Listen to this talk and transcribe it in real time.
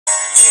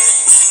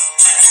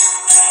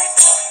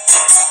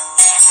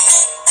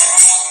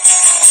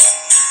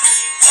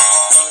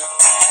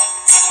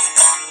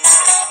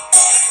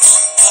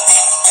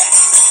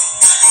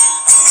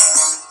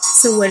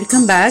So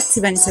welcome back to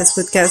Vanessa's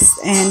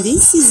podcast, and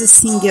this is a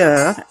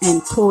singer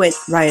and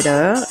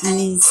poet-writer, and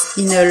he's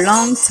been a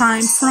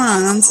long-time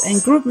friend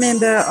and group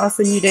member of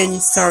A New Day,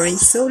 New Story.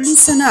 So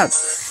listen up,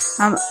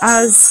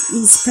 as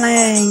he's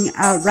playing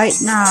right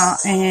now,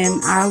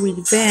 and I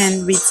will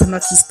then read some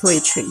of his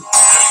poetry.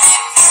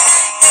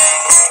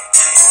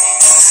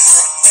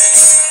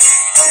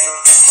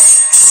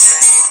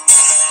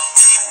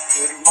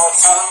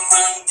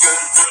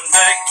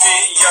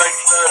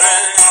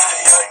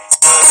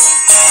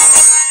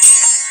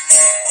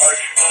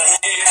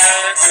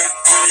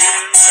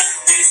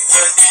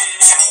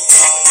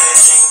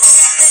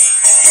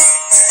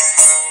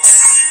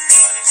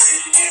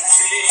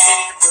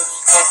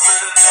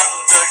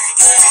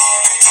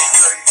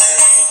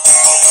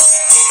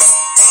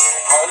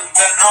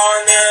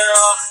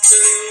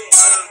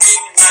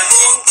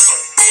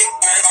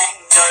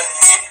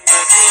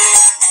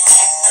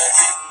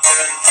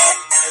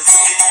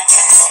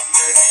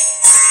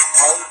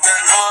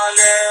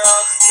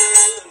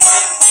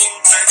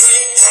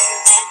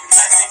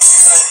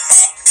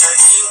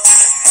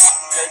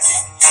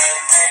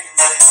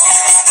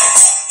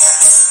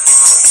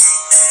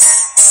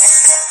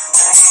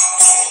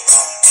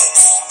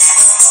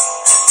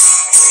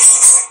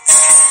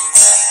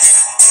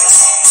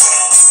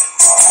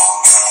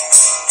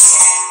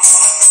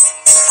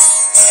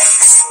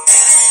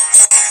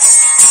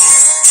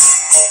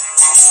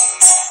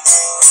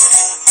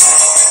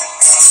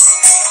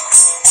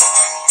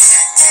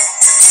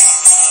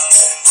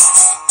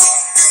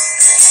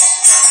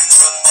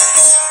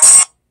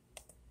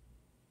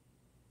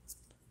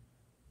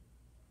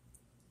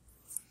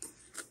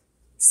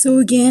 So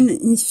again,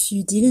 if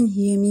you didn't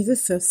hear me the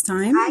first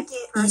time,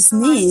 his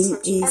name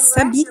is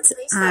Sabit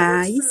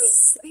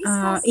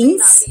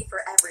Ince,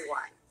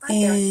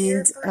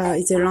 and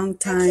he's a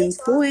long-time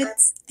poet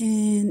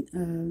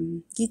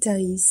and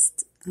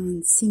guitarist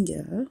and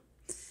singer,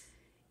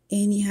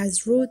 and he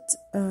has wrote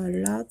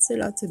lots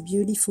of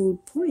beautiful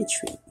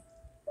poetry.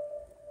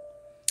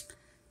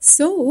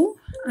 So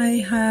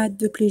I had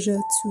the pleasure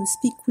to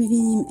speak with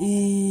him,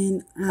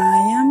 and I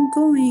am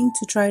going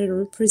to try to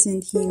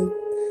represent him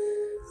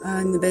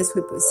in the best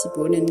way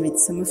possible and read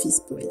some of his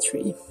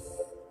poetry.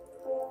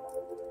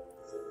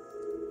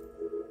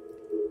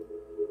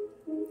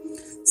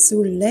 So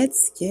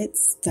let's get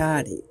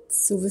started.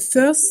 So the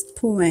first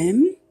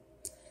poem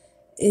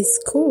is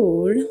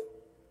called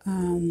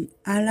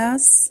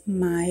Alas,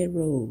 My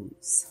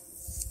Rose.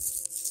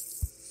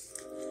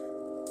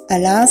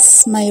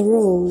 Alas, my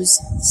rose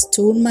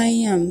stole my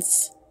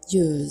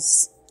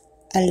years.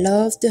 I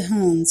love the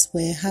hands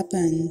where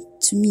happen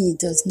to me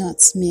does not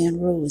smell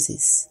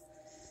roses.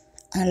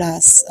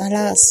 Alas,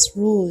 alas,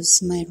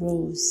 rose, my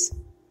rose.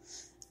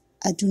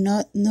 I do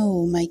not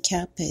know my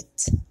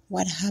carpet,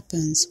 what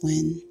happens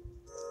when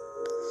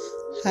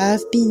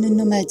I've been a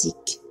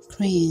nomadic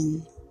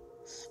crane.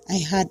 I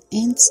had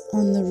ants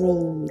on the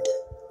road.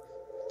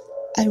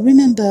 I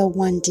remember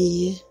one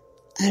day,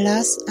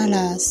 alas,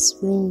 alas,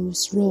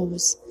 rose,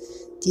 rose,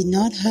 did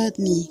not hurt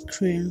me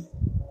cruel.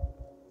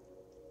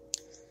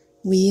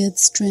 Weird,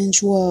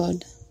 strange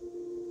word,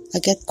 I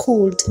get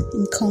cold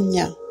in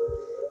Konya.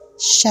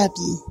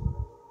 Shabby,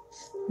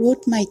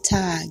 wrote my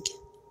tag,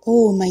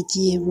 oh my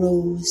dear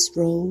rose,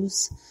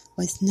 rose,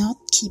 was not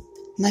keep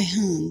my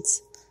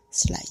hands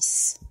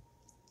slice.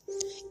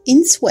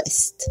 Ince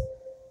west,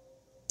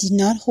 did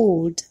not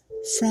hold,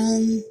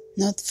 frown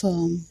not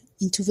firm,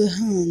 into the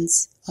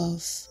hands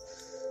of,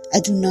 I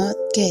do not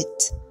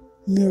get,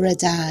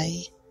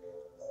 muradai.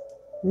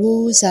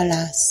 Rose,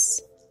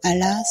 alas,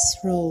 alas,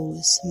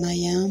 rose, my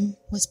arm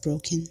was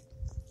broken.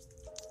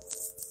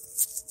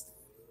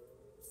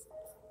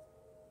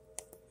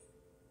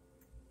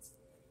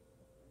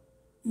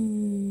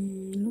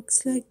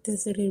 Looks like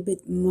there's a little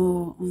bit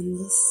more on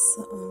this,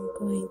 so I'm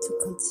going to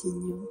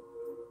continue.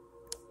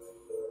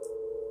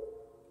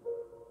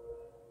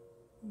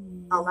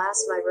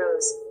 Alas, my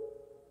rose.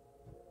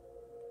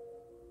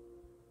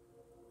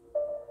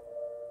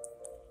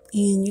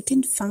 And you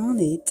can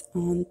find it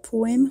on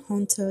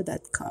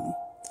poemhunter.com.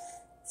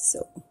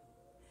 So,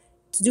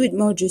 to do it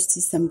more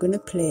justice, I'm gonna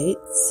play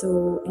it,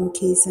 so in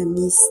case I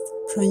missed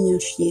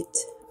pronunciate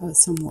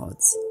some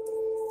words.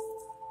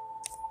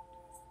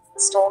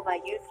 Stole my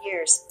youth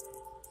years.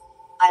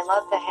 I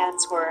love the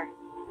hands were.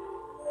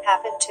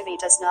 Happened to me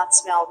does not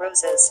smell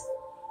roses.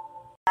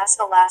 Alas,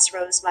 alas,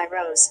 rose, my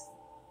rose.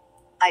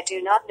 I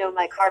do not know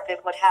my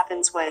carpet what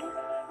happens when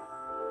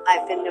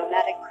I've been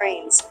nomadic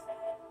cranes.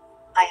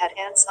 I had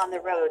ants on the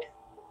road.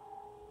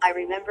 I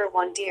remember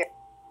one deer.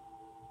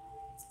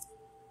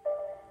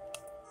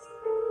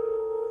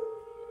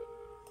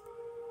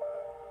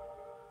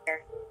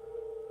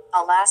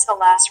 Alas,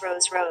 alas,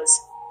 rose,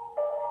 rose.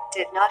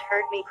 Did not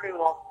hurt me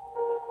cruel.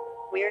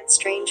 Weird,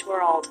 strange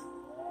world.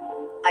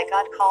 I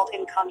got called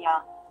in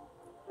Konya.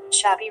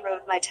 Shabby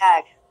wrote my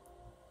tag.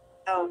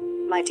 Oh,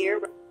 my dear.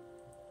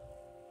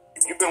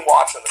 you've been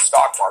watching the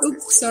stock market.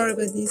 Oops, sorry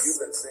about this.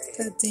 You've been seeing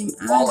Goddamn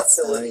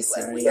volatility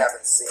sorry. like we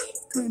haven't seen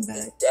Coming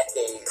in back.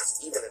 decades,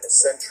 even in a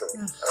century.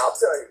 Ugh. And I'll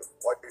tell you,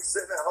 while you're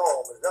sitting at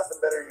home, there's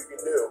nothing better you can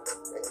do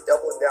than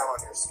doubling down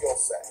on your skill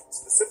set,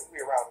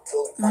 specifically around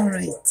building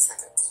financial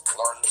independence.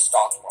 Learn the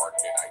stock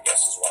market, I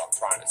guess is what I'm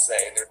trying to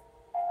say.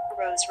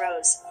 Rose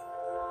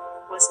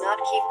was not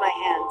keep my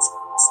hands,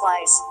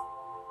 slice,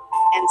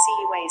 and see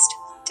waste,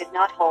 did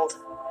not hold.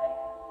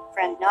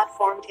 Friend not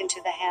formed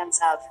into the hands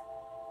of.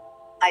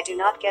 I do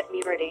not get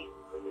me ready.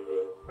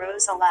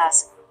 Rose,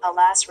 alas,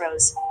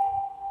 Rose.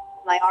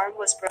 My arm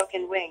was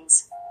broken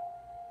wings.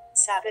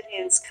 Sabit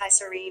ince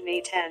Kayseri,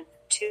 May 10,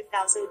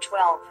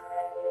 2012.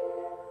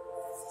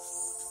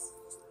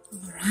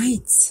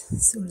 Alright,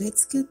 so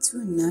let's get to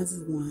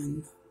another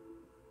one.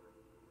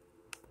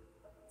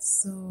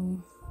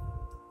 So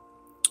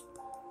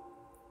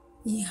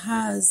he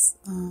has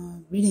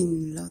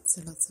written lots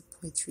of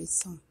poetry.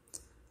 So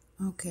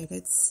okay,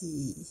 let's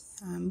see.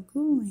 I'm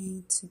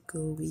going to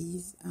go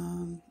with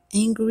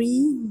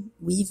angry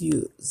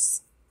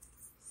reviews.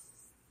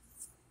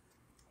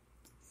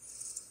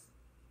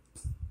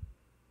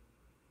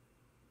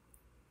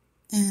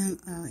 And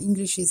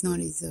English is not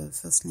his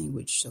first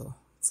language, so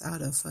it's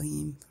harder for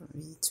him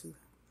probably to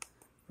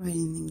write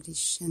in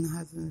English and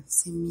have the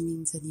same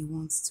meanings that he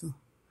wants to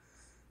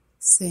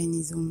say in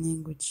his own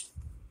language.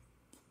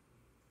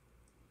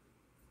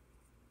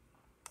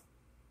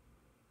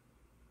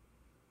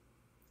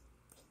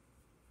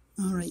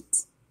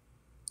 Alright.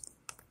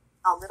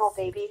 A little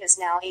baby is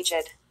now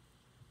aged.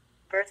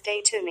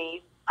 Birthday to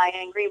me, I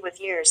angry with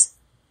years.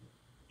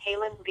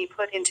 Halen be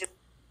put into.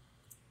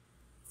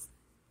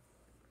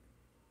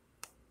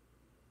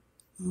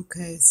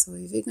 Okay, so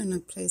if you're gonna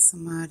play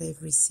some ad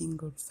every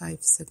single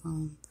 5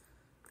 seconds,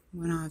 I'm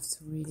gonna have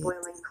to read it.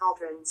 Boiling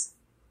cauldrons.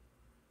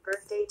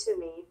 Birthday to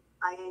me,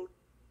 I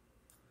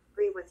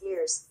angry with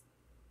years.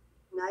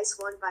 Nice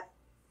one, but.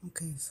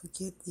 Okay,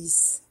 forget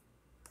this.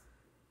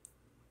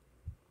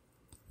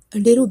 A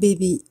little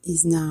baby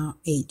is now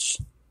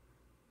aged.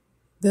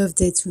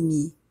 Birthday to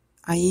me,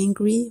 I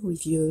angry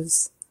with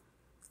years.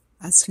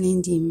 I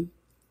slain him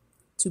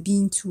to be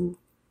into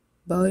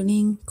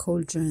boiling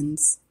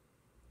cauldrons.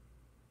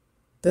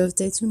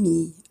 Birthday to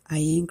me, I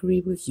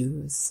angry with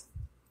years.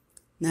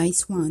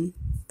 Nice one,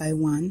 by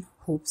one,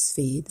 hopes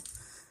fade.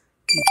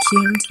 You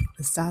killed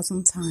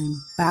 1,000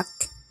 times, back,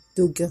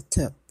 dogger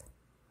up.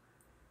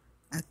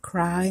 I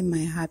cry my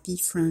happy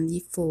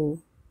friendly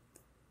foe.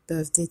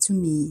 Birthday to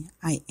me,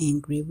 I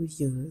angry with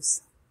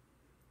yours.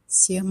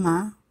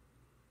 Sirma,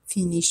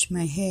 finish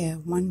my hair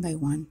one by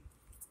one.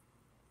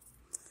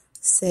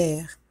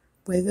 Sir,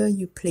 whether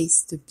you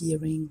place the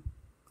bearing,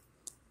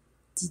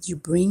 did you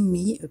bring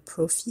me a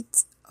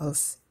profit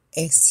of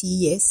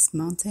RCS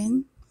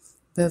mountain?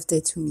 Birthday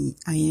to me,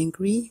 I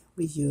angry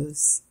with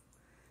yours.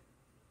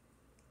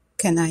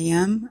 Can I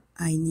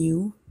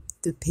knew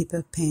the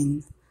paper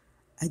pen.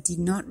 I did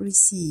not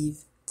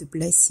receive the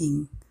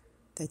blessing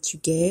that you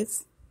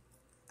gave.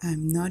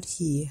 I'm not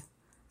here.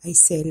 I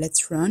say,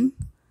 let's run.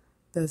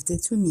 Birthday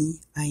to me,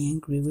 I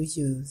angry with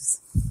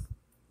yours.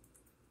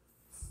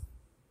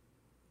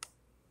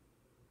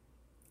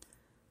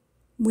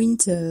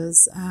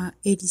 Winters are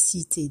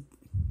elicited.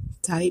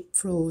 Type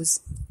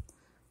prose.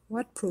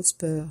 What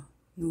prosper,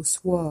 no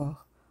swore,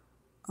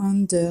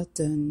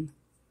 underdone.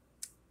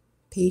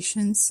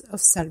 Patience of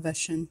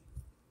salvation.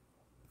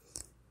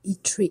 He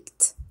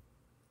tricked.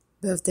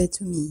 Birthday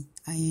to me,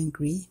 I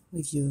angry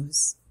with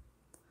yours.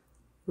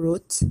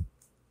 Wrote,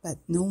 but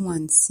no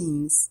one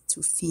seems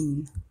to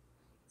fin.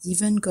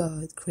 Even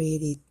God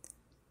created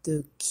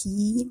the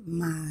key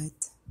mad.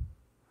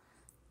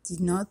 Did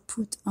not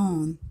put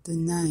on the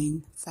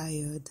 9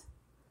 fired.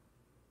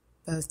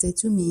 Birthday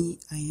to me,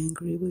 I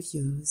angry with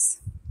yours.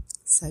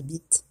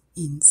 Sabit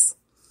ince.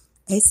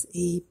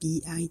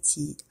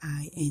 Sabittince.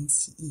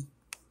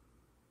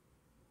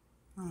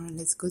 Alright,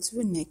 let's go to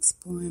the next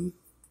poem.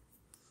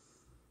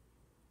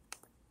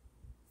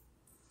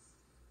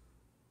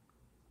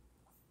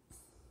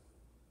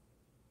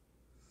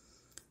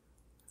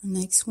 The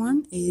next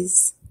one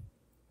is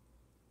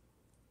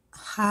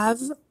have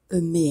a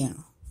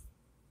meal.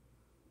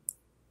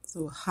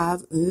 So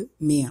have a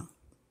meal.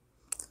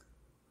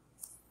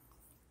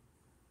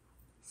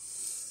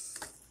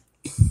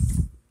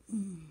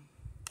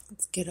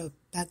 Let's get our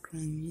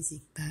background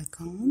music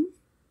back on.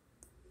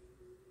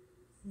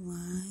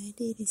 Why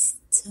did it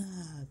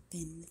stop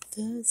in the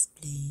first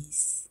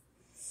place?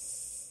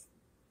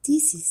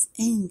 This is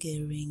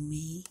angering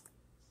me.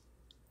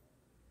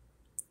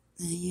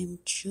 I am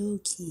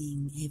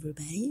joking,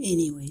 everybody.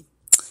 Anyway,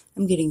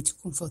 I'm getting too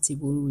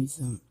comfortable with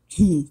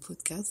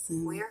podcasts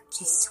and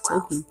just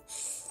talking.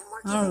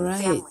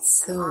 Alright,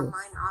 so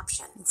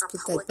let's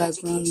put that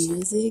background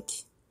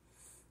music.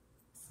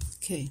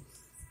 Okay.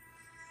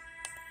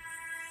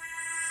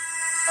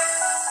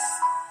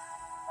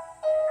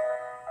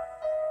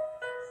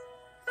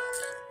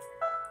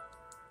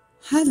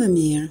 Have a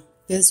meal.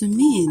 There's a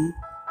man,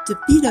 the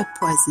bitter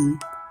poison.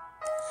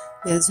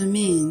 There's a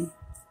man.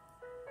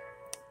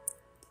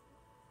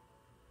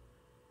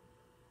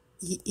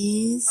 he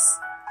is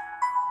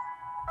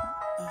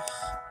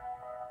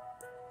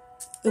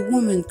a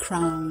woman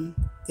crown.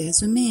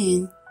 There's a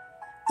man,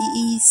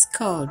 he is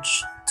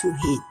scourged to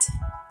hate.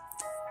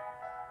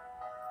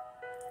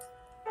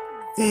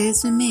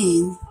 There's a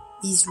man,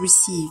 is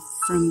received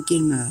from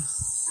Gilmer.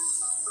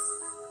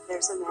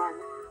 There's a man,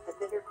 a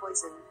bitter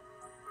poison.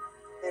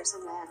 There's a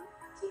man,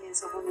 he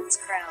is a woman's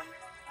crown.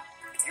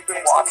 You've been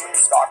There's a watching man, the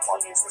stock he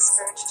market is the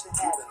scourge to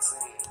recently. head. You've been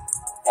seeing There's a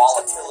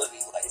volatility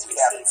man, like is we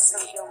haven't received from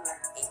seen Gilmer.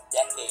 in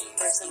decades,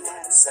 There's a even man,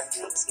 in a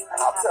century. makes you And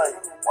I'll tell unhappy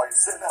you, woman. while you're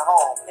sitting at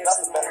home, there's There's a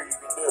nothing better man, you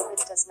can do.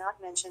 woman does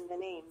not mention the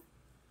name.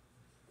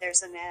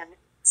 There's a man,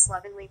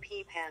 slovenly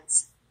pea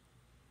pants.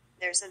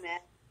 There's a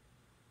man.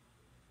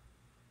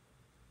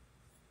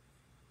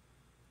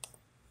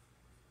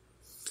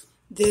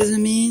 There's a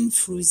man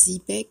through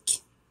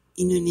Zebek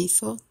in an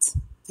effort.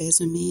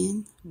 There's a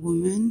man,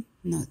 woman,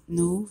 not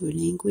know the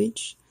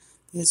language.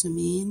 There's a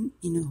man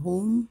in a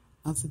home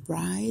of a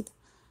bride.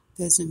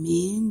 There's a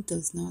man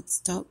does not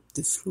stop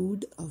the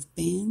flood of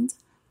band.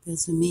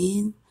 There's a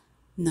man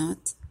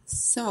not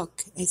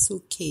sock,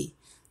 S-O-K,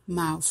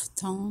 mouth,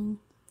 tongue.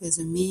 There's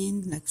a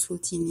man like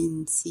floating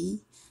in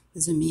sea.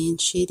 There's a man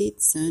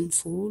shaded, sun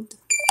fold.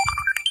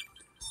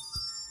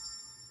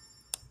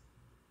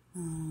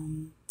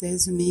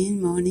 There's a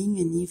man morning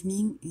and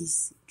evening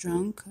is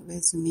drunk.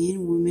 There's a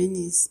man, woman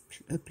is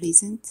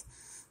pleasant.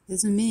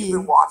 There's a man.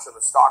 You've been watching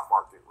the stock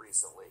market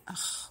recently.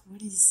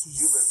 What is this?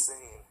 You've been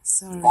seeing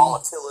Sorry.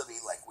 volatility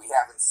like we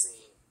haven't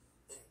seen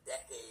in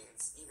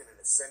decades, even in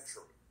a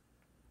century.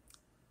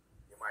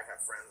 You might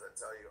have friends that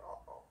tell you,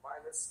 oh, buy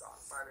this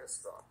stock, buy this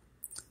stock.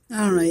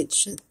 Alright,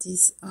 shut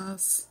this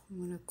off. I'm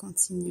gonna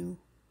continue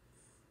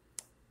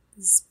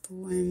these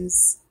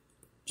poems.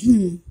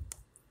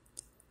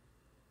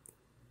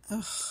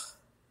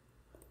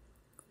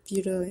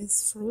 Computer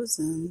is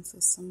frozen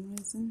for some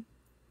reason.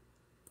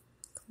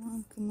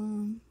 Come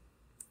on.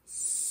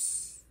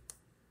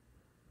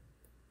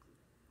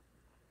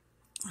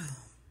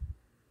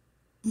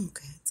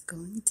 Okay, it's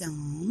going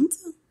down.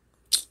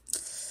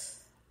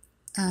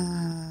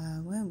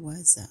 Where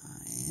was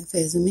I?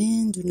 There's a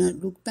man, do not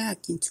look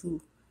back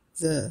into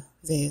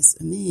there's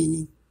a man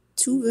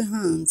into the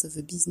hands of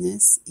a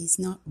business is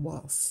not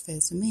worth.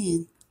 There's a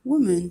man,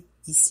 woman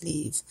is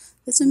slave.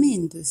 There's a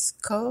man, the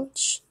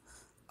scourge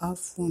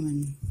of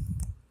woman.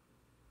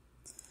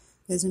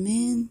 There's a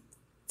man,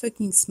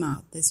 fucking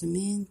smart. There's a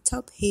man,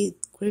 top head,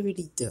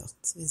 gravely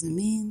dirt. There's a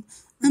man,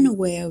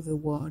 unaware of the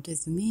world.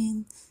 There's a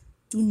man,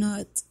 do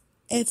not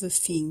ever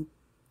think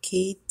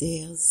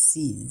there's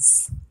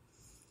is.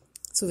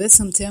 So there's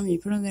some term,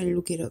 you're probably going to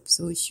look it up.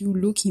 So if you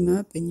look him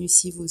up and you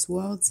see those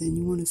words and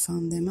you want to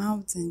find them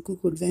out, then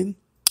Google them,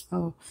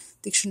 or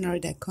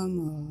dictionary.com,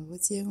 or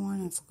what's the other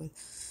one? I forgot.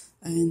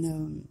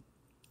 And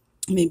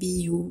maybe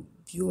you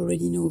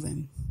already know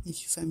them,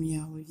 if you're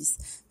familiar with this.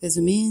 There's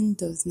a man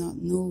does not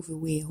know the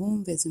way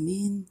home. There's a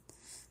man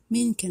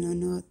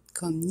cannot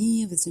come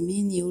near. There's a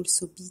man, he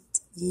also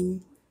beat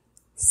him.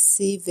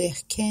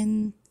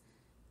 Severken,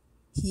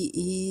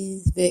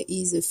 there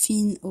is a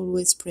thin,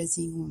 always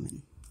praising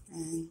woman.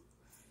 And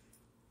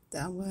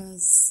that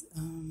was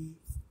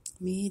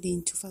made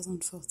in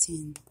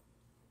 2014.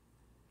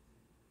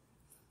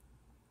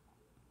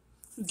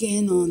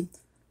 Again, on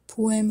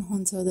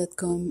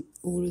poemhunter.com,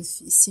 it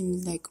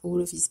seems like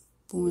all of his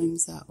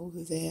poems are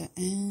over there.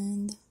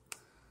 And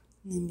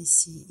let me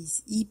see,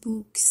 his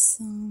ebooks,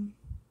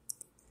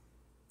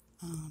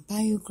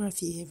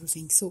 biography,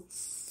 everything. So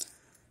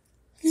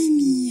let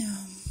me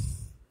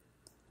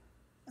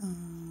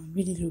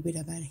read a little bit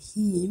about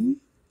him.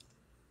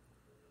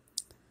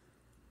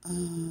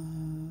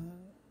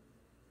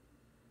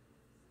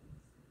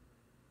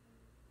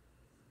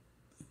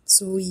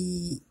 So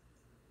he,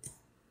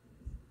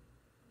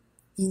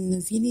 in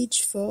a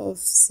village full of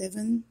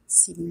 7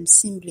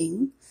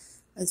 siblings,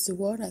 as the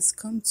word has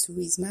come to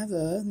his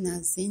mother,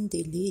 Nazin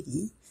the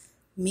lady,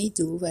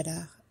 meadow that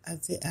are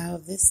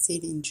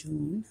harvested in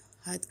June,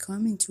 had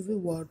come into the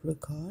world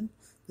record,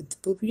 but the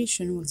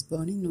population was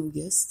born in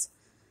August,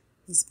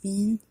 is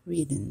being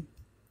ridden.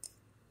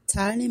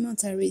 Thai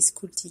elementary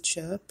school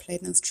teacher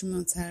played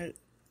instrumental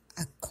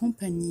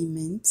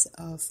accompaniment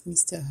of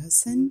Mr.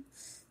 Hussain,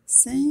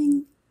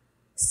 sang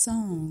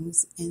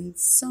songs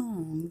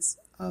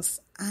of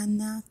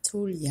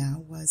Anatolia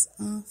was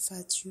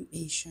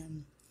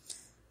infatuation.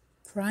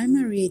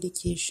 Primary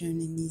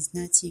education in his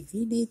native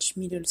village,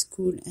 middle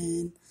school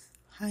and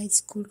high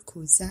school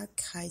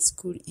Kozak High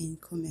School in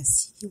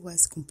Commercy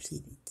was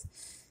completed.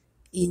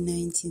 In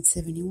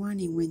 1971,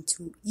 he went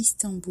to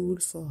Istanbul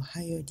for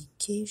higher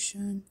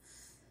education,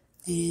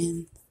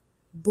 and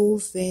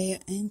both there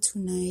and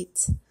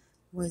tonight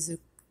was a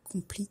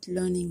complete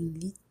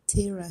learning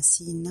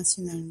literacy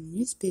national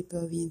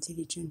newspaper, the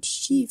intelligence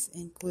chief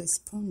and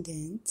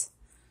correspondent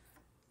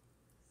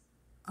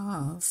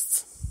of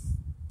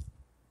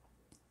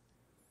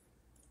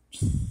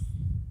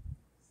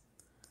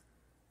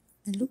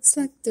it looks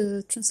like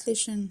the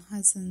translation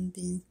hasn't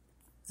been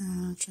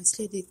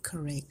translated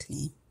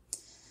correctly.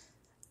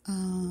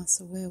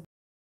 So where